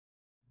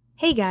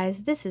Hey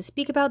guys, this is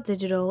Speak About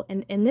Digital,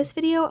 and in this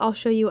video I'll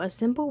show you a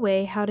simple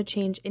way how to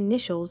change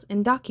initials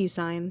in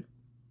DocuSign.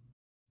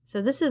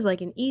 So this is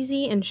like an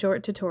easy and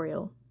short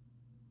tutorial.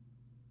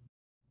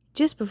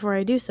 Just before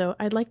I do so,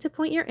 I'd like to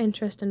point your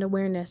interest and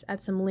awareness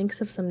at some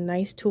links of some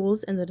nice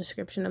tools in the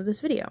description of this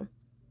video.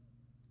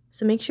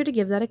 So make sure to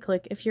give that a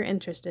click if you're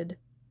interested.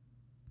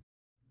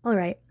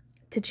 Alright,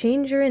 to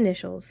change your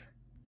initials.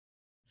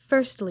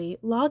 Firstly,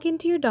 log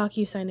into your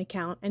DocuSign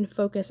account and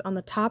focus on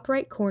the top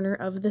right corner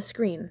of the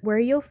screen, where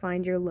you'll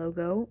find your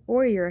logo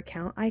or your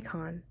account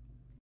icon.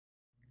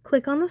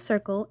 Click on the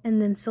circle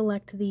and then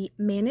select the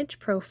Manage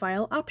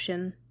Profile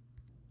option.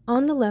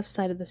 On the left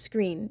side of the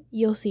screen,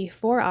 you'll see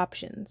 4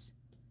 options.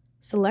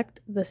 Select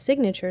the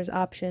Signatures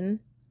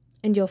option,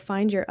 and you'll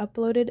find your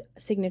uploaded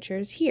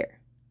signatures here.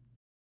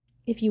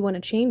 If you want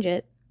to change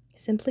it,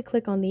 simply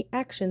click on the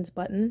Actions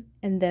button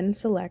and then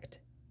select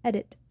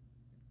Edit.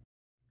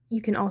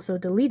 You can also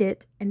delete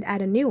it and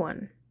add a new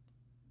one.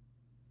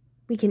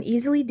 We can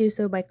easily do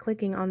so by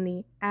clicking on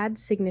the Add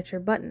Signature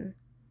button.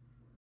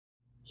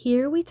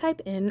 Here we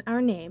type in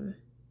our name.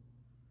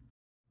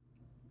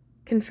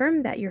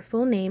 Confirm that your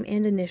full name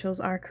and initials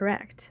are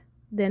correct.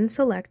 Then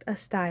select a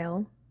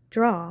style,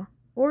 draw,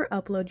 or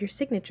upload your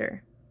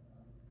signature.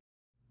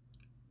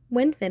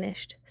 When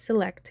finished,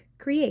 select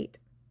Create.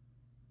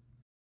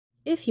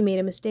 If you made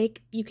a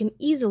mistake, you can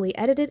easily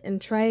edit it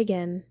and try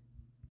again.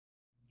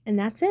 And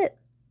that's it!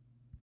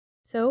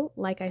 So,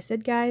 like I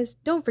said guys,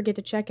 don't forget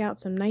to check out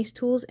some nice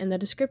tools in the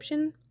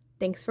description.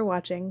 Thanks for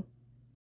watching.